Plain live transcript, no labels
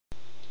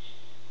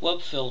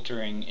Web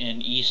filtering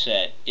in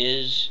ESET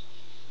is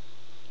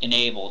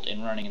enabled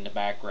and running in the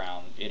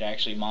background. It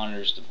actually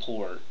monitors the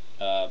port,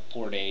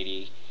 port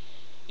 80,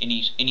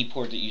 any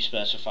port that you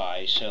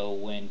specify. So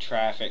when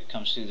traffic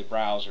comes through the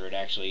browser, it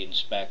actually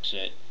inspects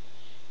it,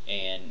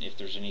 and if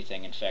there's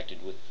anything infected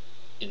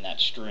in that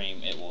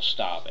stream, it will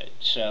stop it.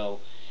 So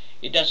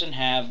it doesn't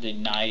have the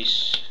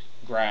nice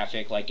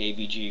graphic like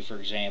AVG, for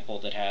example,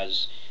 that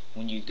has,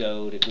 when you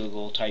go to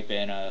Google, type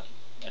in a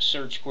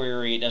search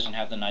query, it doesn't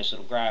have the nice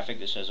little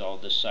graphic that says, oh,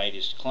 this site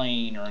is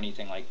clean or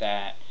anything like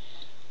that.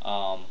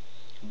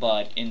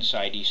 But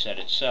inside ESET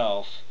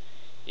itself,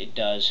 it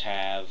does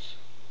have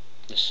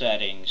the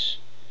settings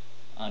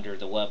under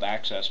the web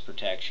access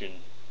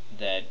protection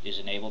that is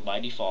enabled by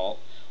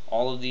default.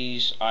 All of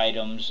these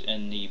items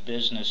in the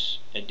business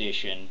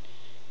edition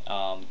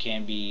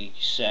can be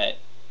set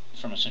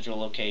from a central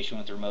location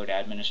with the remote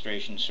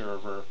administration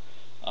server,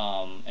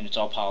 and it's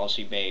all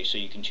policy based, so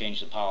you can change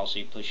the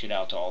policy, push it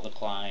out to all the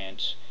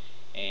clients,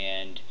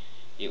 and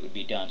it would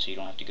be done, so you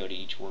don't have to go to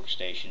each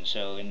workstation.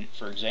 So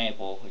for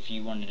example, if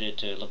you wanted it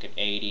to look at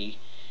 80,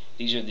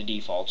 these are the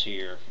defaults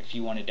here. If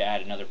you wanted to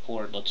add another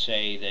port, let's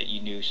say that you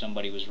knew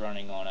somebody was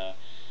running on a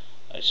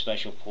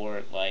special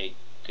port like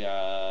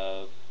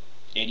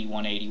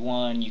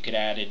 8181, you could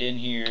add it in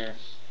here,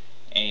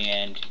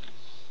 and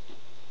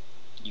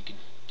you could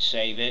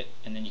save it,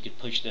 and then you could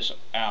push this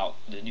out,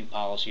 the new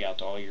policy, out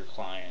to all your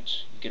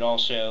clients. You could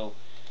also,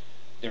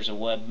 there's a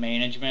web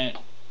management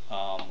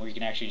where you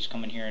can actually just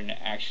come in here and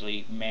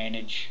actually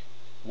manage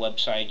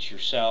websites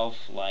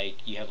yourself.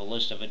 Like, you have a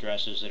list of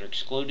addresses that are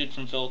excluded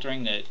from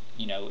filtering that,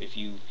 you know, if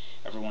you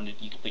ever wanted,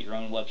 you can put your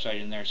own website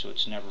in there so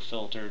it's never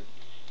filtered,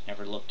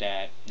 never looked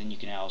at. Then you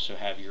can also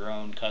have your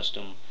own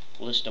custom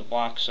list of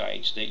block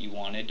sites that you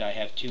wanted. I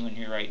have 2 in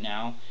here right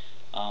now.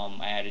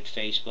 I added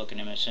Facebook and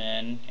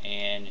MSN,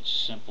 and it's as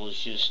simple as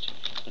just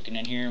looking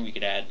in here. We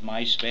could add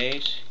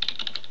MySpace,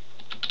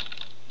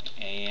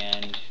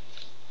 and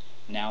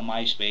now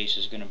MySpace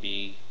is going to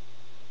be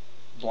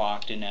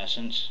blocked in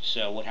essence.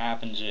 So what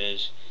happens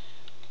is,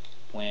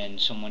 when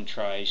someone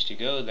tries to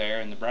go there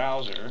in the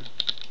browser,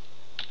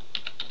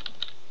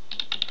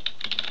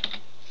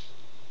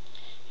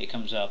 it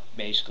comes up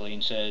basically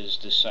and says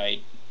the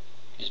site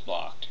is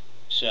blocked.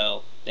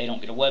 So they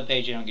don't get a web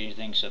page, they don't get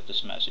anything except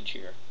this message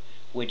here,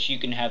 which you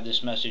can have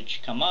this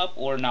message come up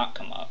or not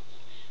come up.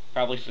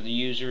 Probably for the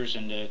users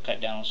and to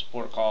cut down on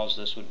support calls,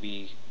 this would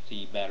be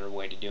the better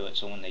way to do it,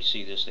 so when they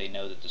see this, they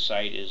know that the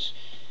site is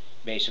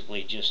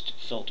basically just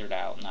filtered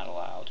out, not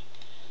allowed.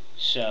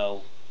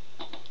 So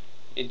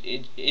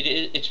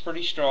it's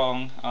pretty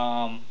strong.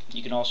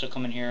 You can also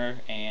come in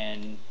here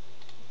and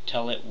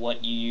tell it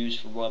what you use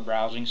for web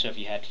browsing. So if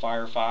you had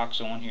Firefox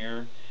on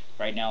here,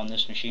 right now on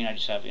this machine I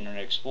just have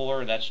Internet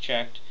Explorer, that's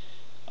checked.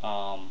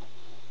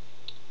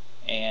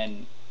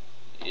 And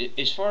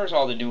as far as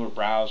all the newer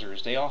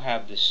browsers, they all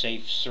have the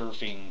safe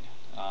surfing,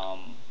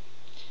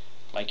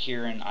 like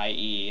here in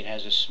IE, it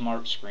has a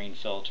smart screen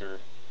filter,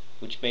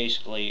 which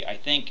basically I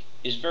think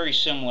is very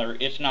similar,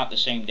 if not the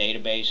same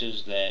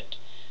databases that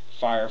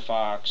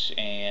Firefox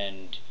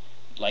and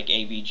like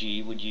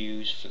AVG would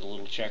use for the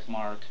little check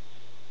mark.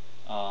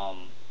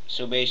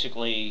 So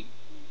basically,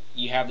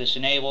 you have this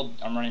enabled.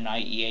 I'm running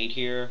IE8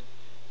 here.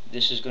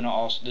 This is going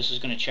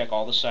to check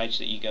all the sites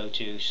that you go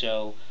to.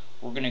 So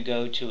we're going to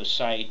go to a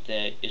site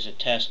that is a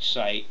test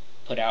site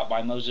put out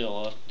by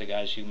Mozilla, the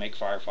guys who make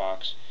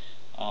Firefox.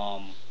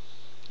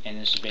 And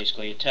this is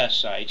basically a test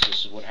site.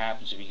 This is what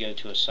happens if you go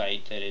to a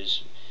site that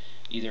is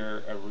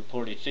either a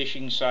reported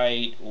phishing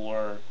site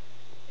or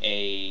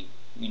a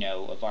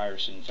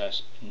virus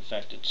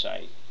infected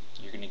site.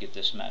 You're going to get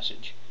this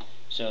message.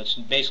 So it's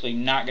basically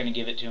not going to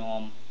give it to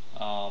them.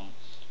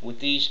 With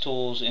these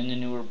tools in the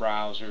newer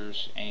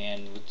browsers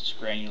and with this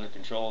granular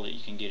control that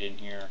you can get in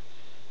here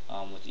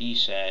with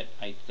ESET,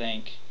 I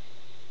think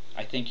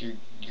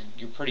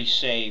you're pretty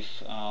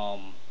safe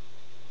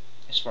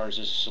as far as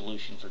this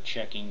solution for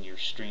checking your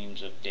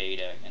streams of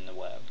data in the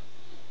web.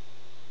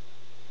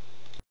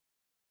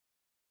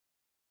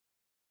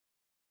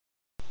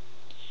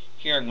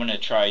 Here I'm going to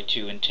try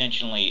to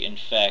intentionally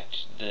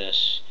infect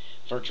this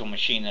virtual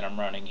machine that I'm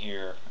running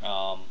here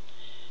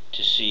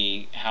to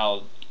see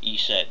how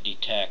ESET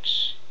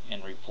detects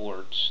and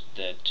reports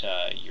that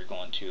you're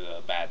going to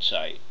a bad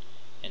site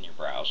in your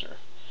browser.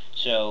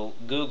 So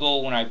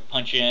Google, when I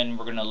punch in,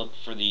 we're going to look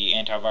for the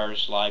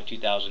Antivirus Live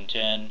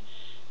 2010,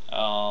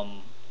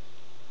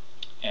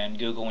 and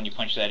Google, when you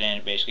punch that in,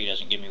 it basically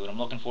doesn't give me what I'm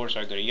looking for. So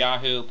I go to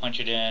Yahoo, punch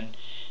it in,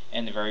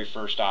 and the very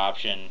first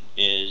option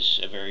is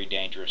a very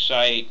dangerous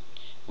site,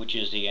 which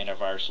is the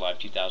Antivirus Live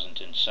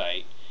 2010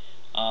 site.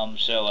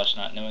 So us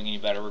not knowing any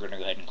better, we're going to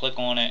go ahead and click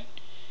on it,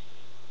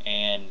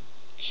 and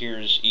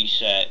here's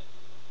ESET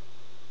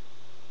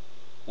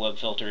web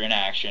filter in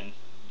action.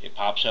 It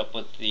pops up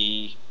with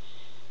the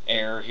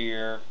error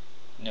here,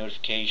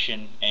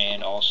 notification,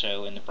 and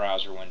also in the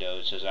browser window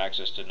it says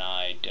access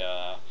denied,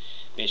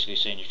 basically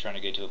saying you're trying to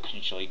go to a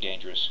potentially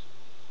dangerous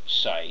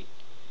site.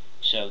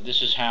 So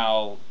this is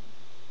how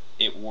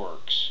it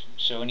works.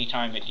 So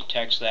anytime it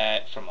detects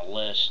that from a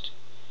list,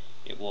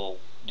 it will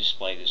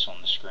display this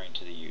on the screen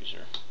to the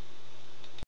user.